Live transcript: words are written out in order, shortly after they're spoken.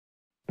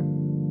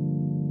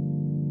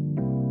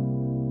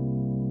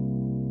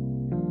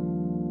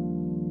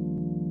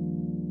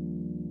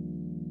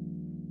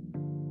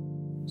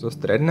Zo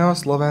stredného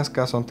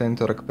Slovenska som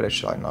tento rok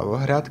prešiel aj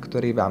Novohrad,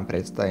 ktorý vám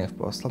predstavím v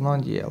poslednom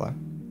diele.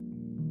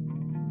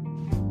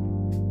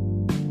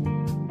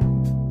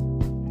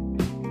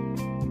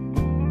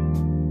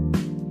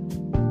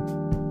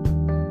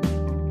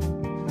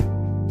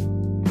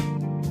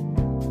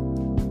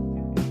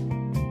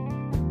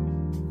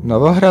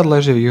 Novohrad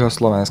leží v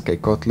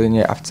juhoslovenskej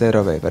kotline a v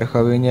Cérovej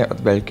vrchovine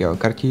od Veľkého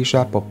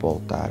Krtíša po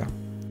Poltár.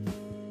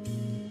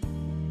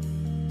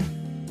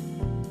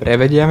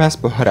 Prevediem vás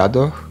po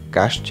hradoch,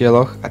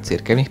 kaštieloch a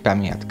cirkevných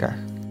pamiatkách.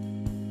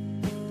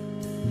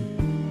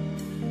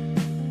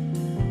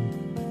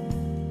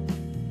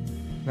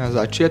 Na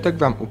začiatok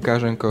vám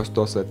ukážem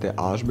kostol svätej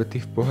Alžbety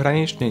v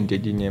pohraničnej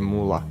dedine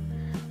Múla.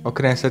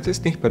 Okrem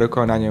secesných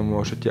prvkov na ňom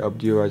môžete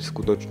obdivovať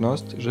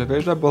skutočnosť, že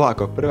väža bola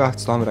ako prvá v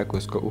celom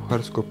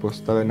Rakúsko-Uhorsku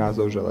postavená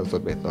zo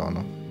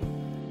železobetónu.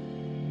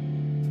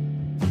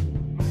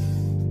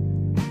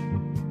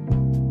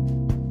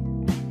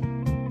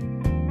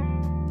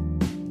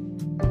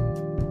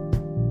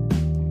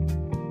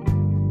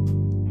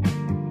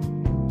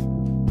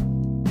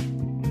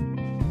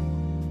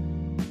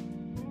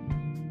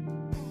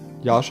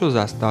 Ďalšou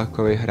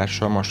zastávkou je hrad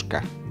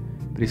Šomoška.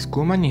 Pri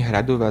skúmaní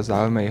hradu vás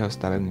zaujme jeho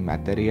stavebný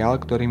materiál,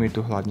 ktorým je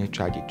tu hlavne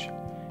čadič.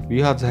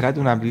 Výhľad z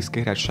hradu na blízky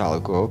hrad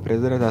Šalgov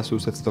prezradá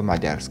susedstvo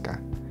Maďarska.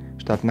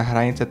 Štátna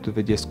hranica tu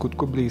vedie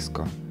skutku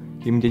blízko.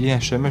 Kým dedina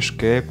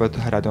Šemeške pod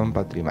hradom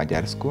patrí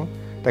Maďarsku,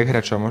 tak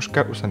hrad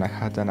Šomoška už sa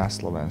nachádza na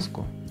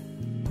Slovensku.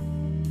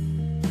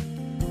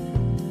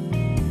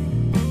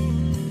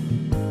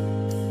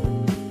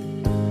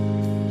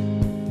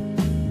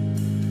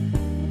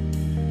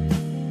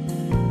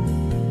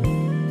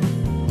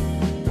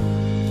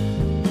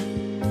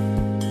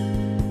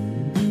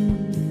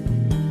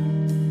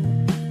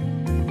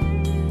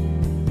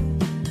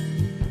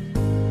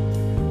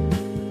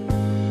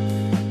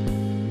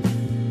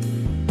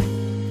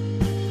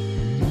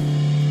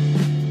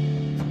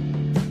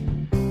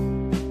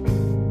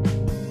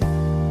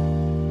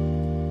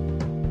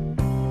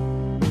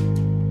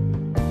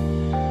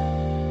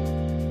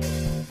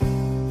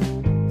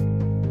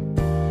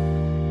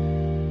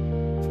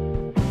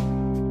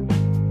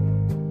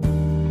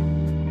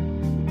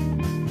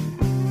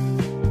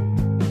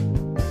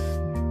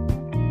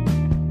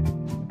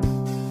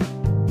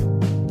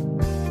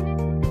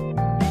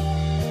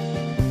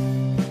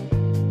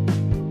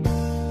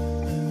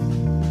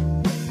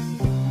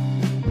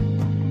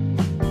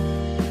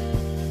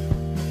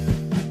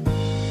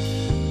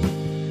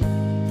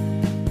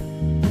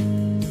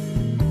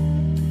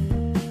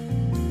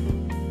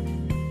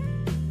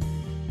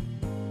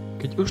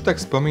 Keď už tak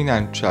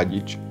spomínam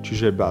čadič,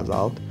 čiže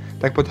bazalt,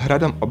 tak pod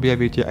hradom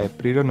objavíte aj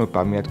prírodnú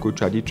pamiatku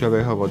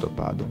Čadičového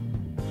vodopádu.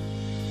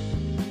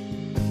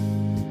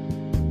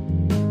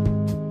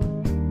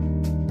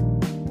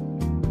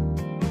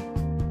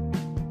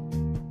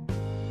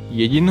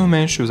 Jedinú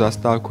menšiu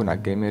zastávku na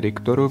Gemery,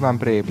 ktorú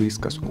vám pre jej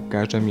blízkosť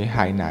ukážem, je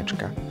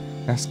Hajnáčka.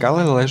 Na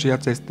skale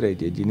ležiacej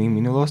stred dediny v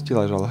minulosti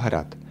ležal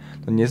hrad,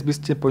 no dnes by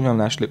ste po ňom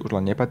našli už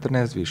len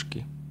nepatrné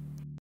zvyšky.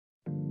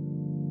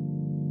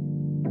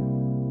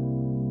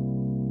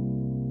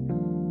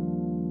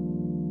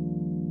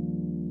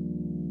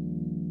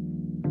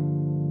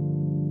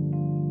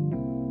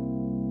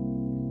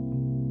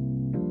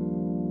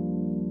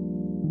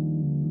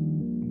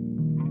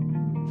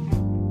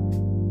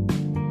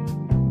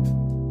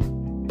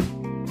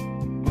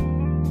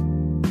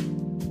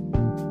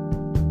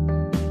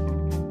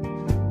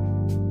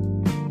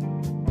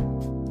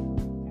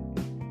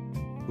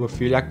 Vo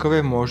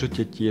Filiakove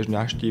môžete tiež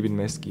navštíviť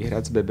mestský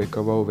hrad s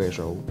bebekovou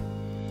väžou.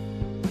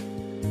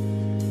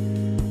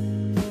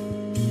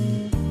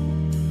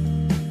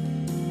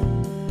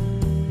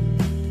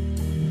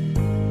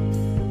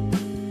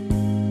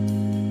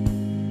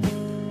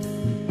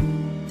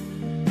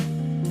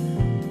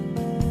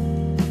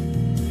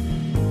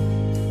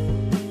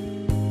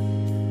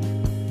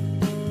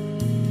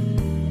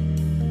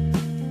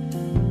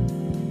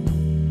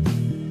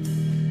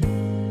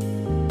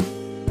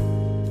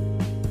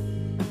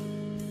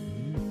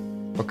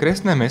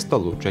 Okresné mesto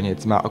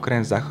Lučenec má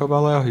okrem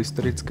zachovalého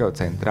historického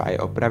centra aj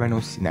opravenú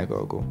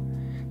synagógu.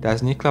 Tá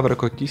vznikla v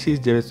roku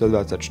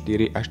 1924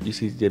 až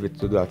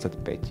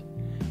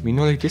 1925. V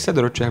minulých 10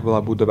 ročiach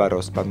bola budova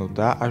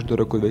rozpadnutá až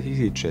do roku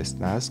 2016,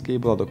 keď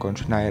bola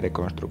dokončená jej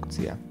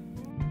rekonštrukcia.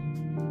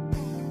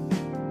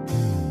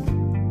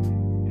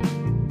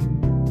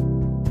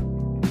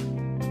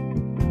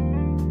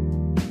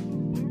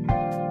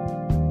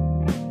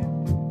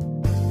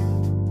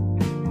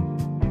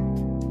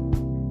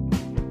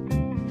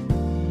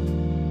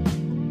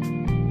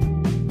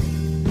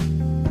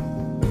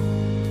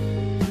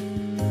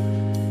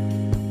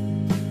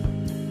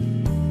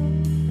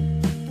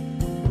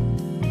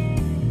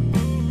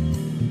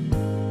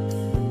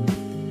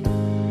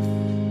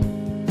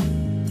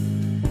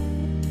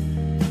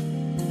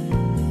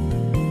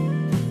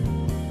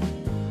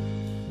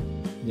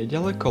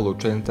 Nedaleko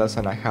Lučenca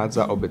sa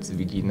nachádza obec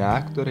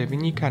Vidina, ktoré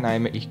vyniká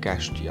najmä ich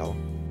kaštiel.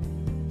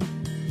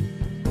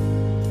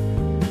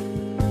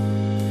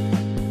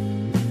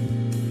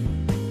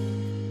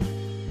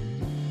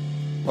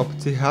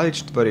 ulici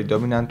Halič tvorí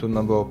dominantu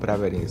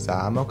novoopravený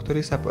zámok,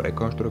 ktorý sa po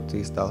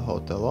rekonštrukcii stal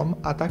hotelom,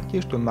 a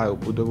taktiež tu majú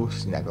budovu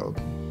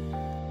synagógy.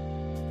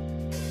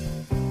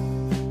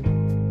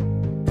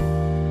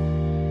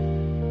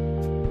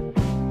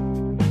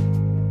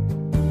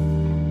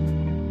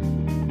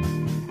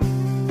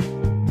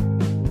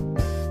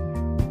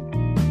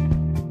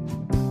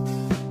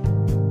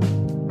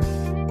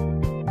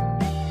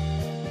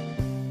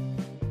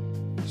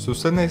 V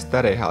susednej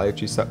Starej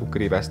Haliči sa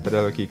ukrýva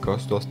stredoveký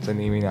kostol s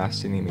cennými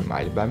nástennými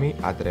maľbami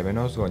a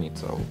drevenou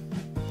zvonicou.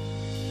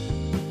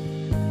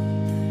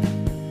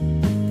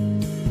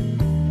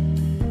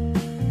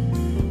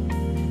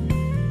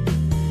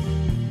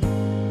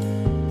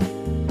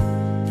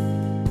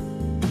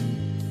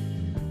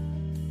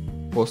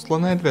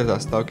 Posledné dve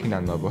zastávky na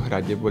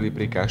Novohrade boli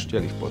pri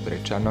kaštieli v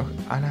Podrečanoch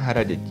a na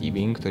hrade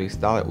Divín, ktorý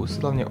stále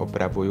usilovne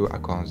opravujú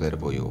a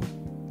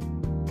konzervujú.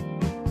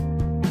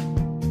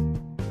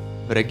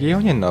 V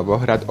regióne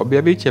Novohrad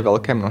objavíte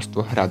veľké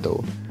množstvo hradov,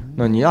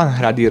 no nielen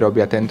hrady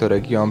robia tento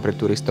región pre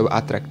turistov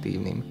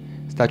atraktívnym.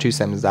 Stačí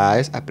sem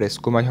zájsť a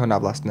preskúmať ho na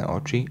vlastné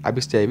oči,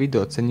 aby ste aj vy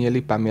docenili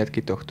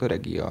pamiatky tohto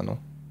regiónu.